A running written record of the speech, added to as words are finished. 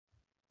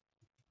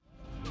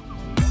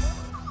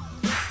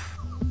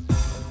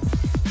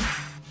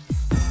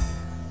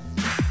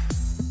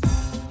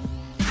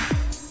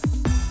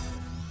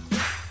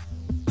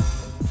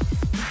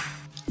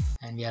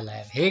We are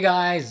live. Hey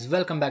guys,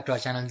 welcome back to our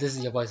channel. This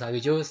is your boy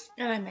Savijos,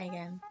 And I'm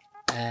Megan.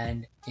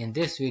 and in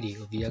this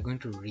video we are going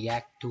to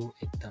react to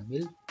a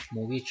Tamil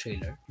movie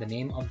trailer. The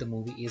name of the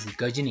movie is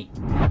Ghajini,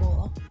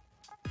 Cool.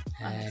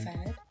 I'm and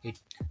excited. it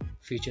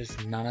features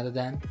none other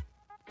than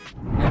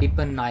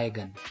Nadipan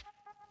Nayagan,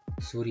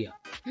 Suriya.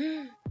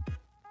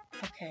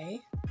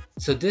 Okay.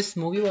 So this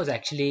movie was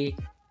actually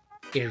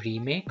a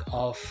remake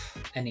of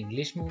an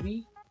English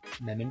movie,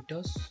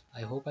 Mementos.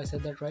 I hope I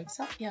said that right.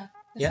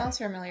 It sounds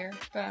familiar,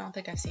 but I don't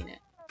think I've seen it.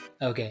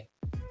 Okay,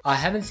 I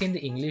haven't seen the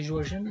English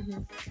version,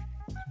 Mm-hmm.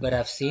 but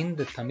I've seen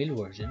the Tamil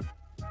version,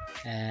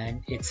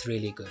 and it's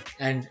really good.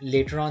 And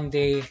later on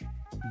they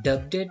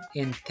dubbed it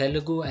in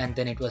Telugu, and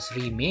then it was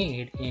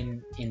remade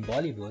in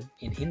Bollywood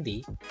in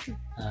Hindi,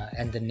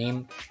 and the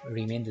name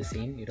remained the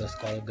same. It was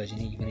called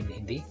Ghajini even in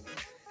Hindi,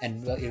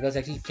 and it was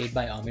actually played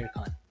by Amir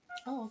Khan.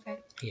 Oh, okay.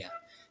 Yeah,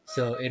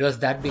 so it was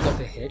that big of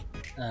a hit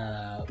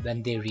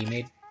when they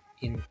remade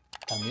in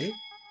Tamil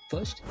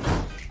first.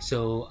 So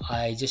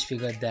I just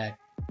figured that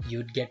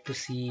you'd get to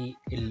see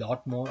a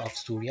lot more of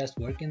Suriya's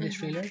work in this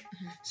trailer.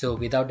 So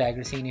without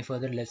digressing any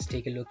further, let's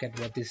take a look at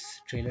what this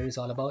trailer is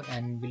all about,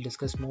 and we'll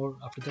discuss more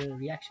after the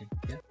reaction.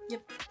 Yeah.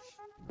 Yep.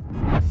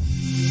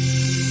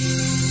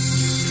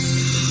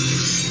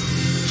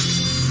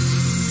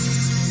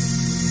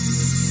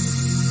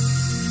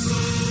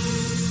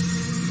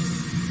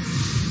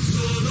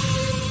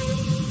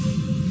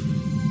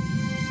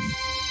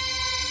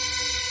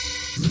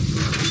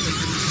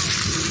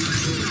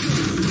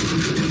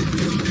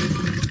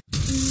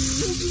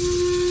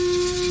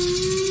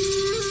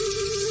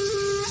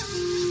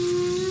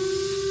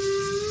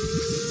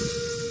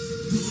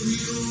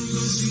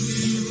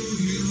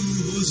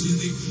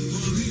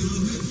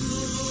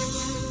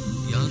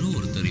 யாரோ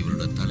ஒருத்தர்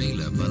இவரோட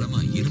தலையில பலமா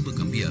இரும்பு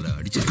கம்பியால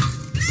அடிச்சாரு.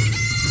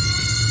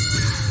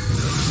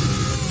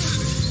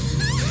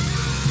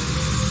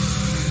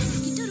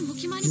 கிட்ட ஒரு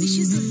முக்கியமான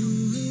விஷயம் சொல்லணும்.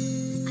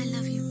 I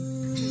love you.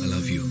 I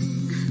love you.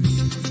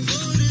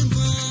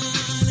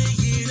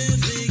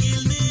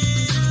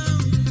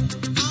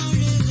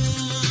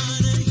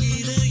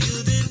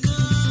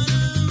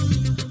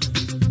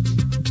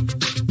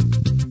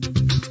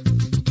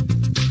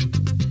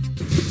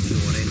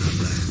 ஒரே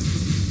நாள்ல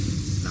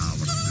நான்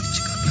அவனை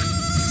பிடிச்சு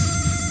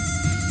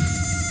காட்டுறேன்.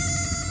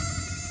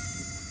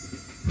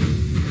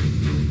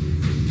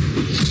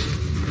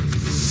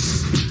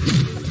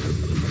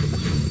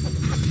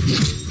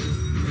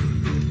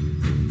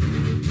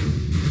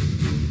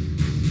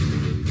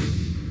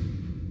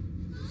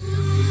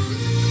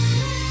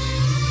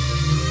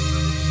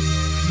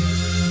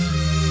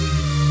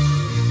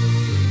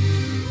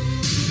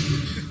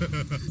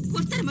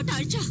 ஒருத்தரை மட்டும்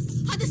அழிச்சா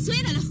அது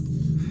சுயநலம்.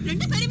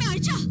 ரெண்டு பேருமே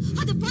அழிச்சா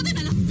அது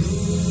பொதுநலம்.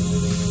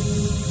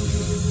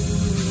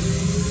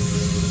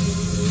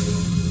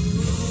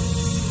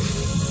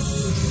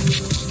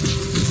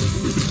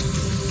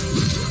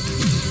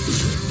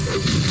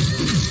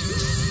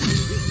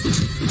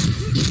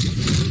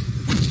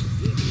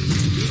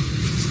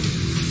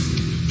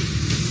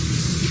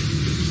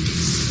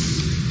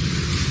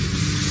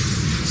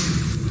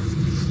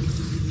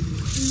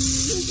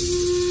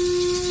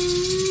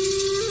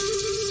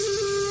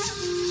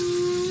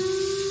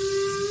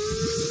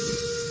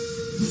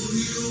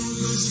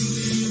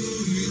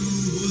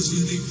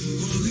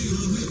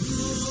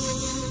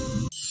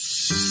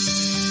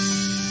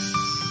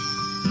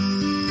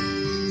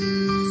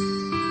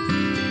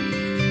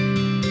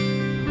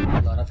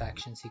 A lot of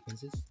action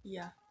sequences.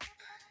 Yeah.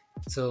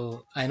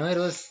 So I know it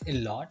was a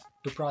lot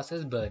to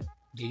process, but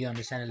did you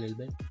understand a little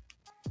bit?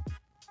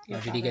 You Or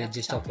did you probably get a have to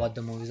gist tell of me. what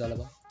the movie is all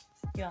about?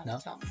 Yeah. No?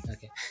 Tell me.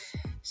 Okay.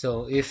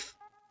 So if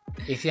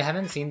you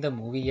haven't seen the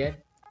movie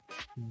yet,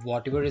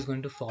 whatever is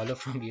going to follow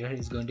from here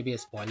is going to be a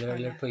spoiler Oh, alert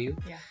yeah. for you.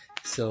 Yeah.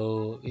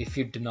 So if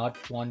you do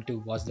not want to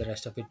watch the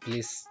rest of it,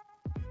 please,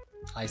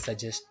 I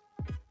suggest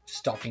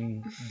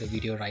stopping the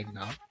video right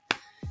now.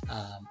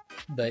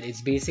 But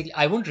it's basically,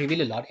 I won't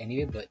reveal a lot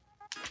anyway, but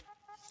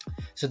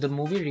so the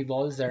movie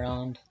revolves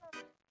around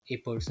a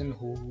person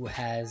who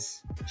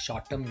has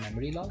short-term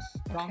memory loss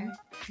problem.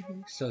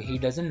 Mhm. So he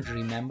doesn't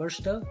remember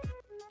stuff,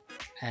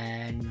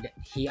 and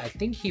I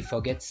think he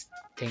forgets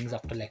things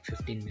after like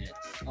 15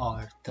 minutes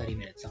or 30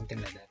 minutes,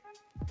 something like that.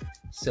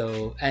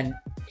 So, and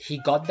he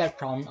got that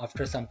problem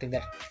after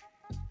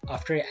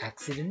after an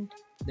accident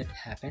that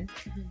happened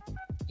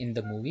in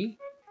the movie.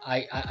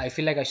 I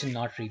feel like I should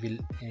not reveal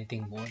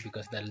anything more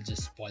because that'll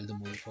just spoil the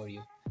movie for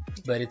you.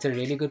 But it's a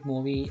really good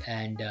movie,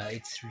 and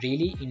it's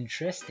really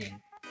interesting.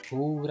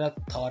 Who would have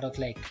thought of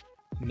like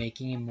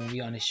making a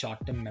movie on a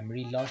short-term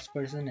memory loss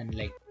person? And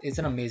like, it's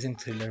an amazing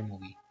thriller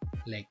movie.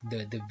 Like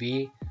the way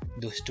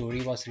the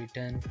story was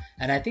written,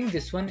 and I think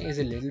this one is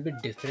a little bit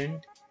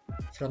different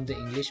from the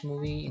English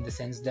movie in the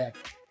sense that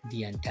the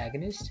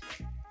antagonist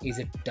is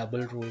a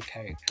double role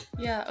character.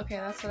 Yeah. Okay.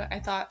 That's what I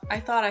thought. I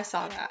thought I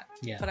saw that.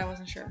 Yeah. But I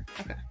wasn't sure.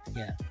 Okay.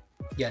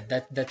 Yeah,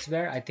 that's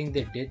where I think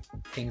they did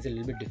things a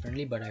little bit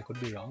differently, but I could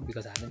be wrong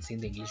because I haven't seen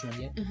the English one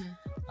yet.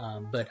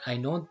 But I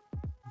know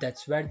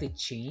that's where they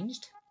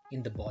changed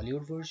in the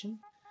Bollywood version.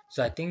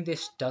 So I think they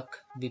stuck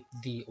with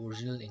the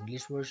original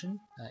English version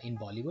in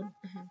Bollywood.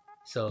 Mhm.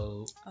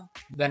 So Oh.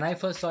 when I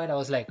first saw it, I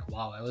was like,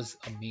 wow, I was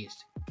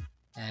amazed.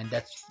 And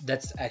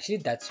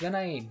that's when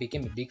I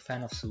became a big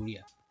fan of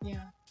Suriya.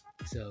 Yeah.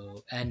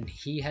 So, and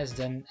he has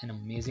done an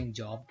amazing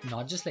job,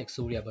 not just like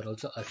Suriya, but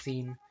also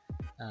Asin,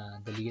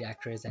 the lead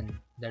actress, and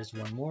there's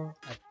one more.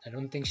 I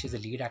don't think she's a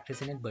lead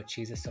actress in it, but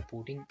she's a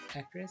supporting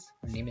actress.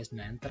 Her name is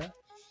Nayantara.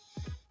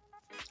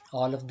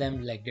 All of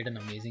them like did an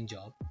amazing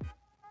job,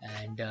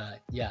 and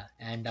yeah,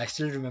 and I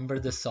still remember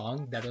the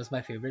song. That was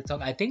my favorite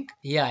song. I think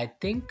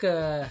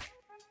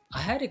I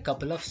had a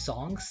couple of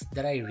songs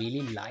that I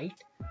really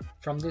liked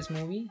from this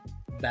movie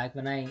back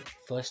when I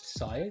first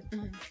saw it,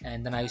 Mhm.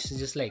 and then I used to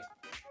just like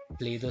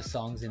play those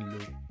songs in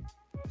loop.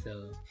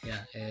 So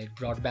yeah, it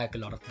brought back a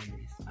lot of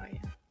memories. Oh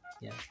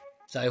yeah.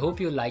 So I hope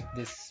you liked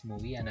this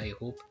movie, and I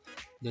hope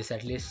this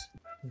at least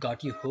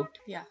got you hooked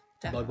Yeah.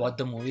 about Definitely. what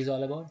the movie is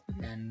all about.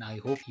 Mhm. And I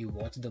hope you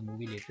watch the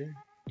movie later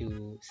to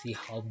see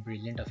how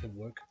brilliant of a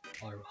work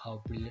or how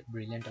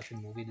brilliant of a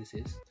movie this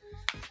is.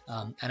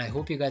 And I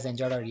hope you guys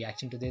enjoyed our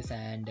reaction to this,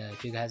 and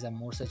if you guys have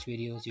more such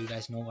videos, you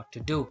guys know what to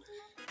do.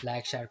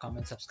 Like, share,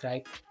 comment,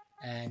 subscribe,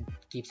 and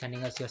keep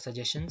sending us your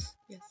suggestions.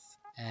 Yes.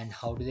 And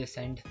how do they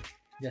send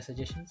their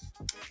suggestions?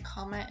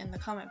 Comment in the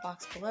comment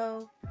box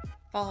below.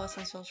 Follow us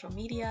on social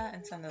media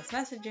and send us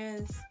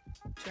messages.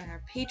 Join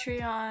our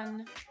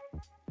Patreon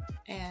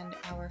and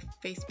our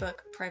Facebook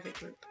private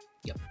group.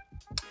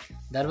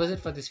 That was it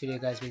for this video,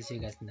 guys. We'll see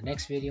you guys in the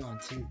next video.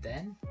 Until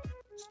then,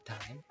 it's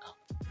time out.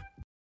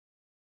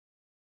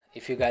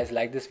 If you guys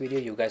like this video,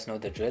 you guys know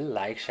the drill.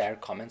 Like, share,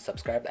 comment,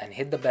 subscribe, and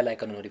hit the bell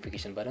icon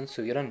notification button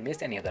so you don't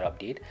miss any other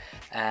update.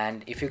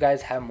 And if you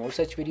guys have more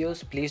such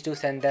videos, please do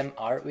send them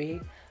our way.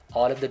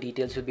 All of the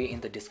details will be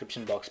in the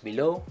description box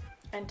below.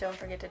 And don't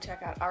forget to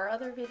check out our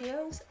other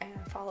videos and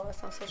follow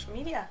us on social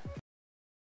media.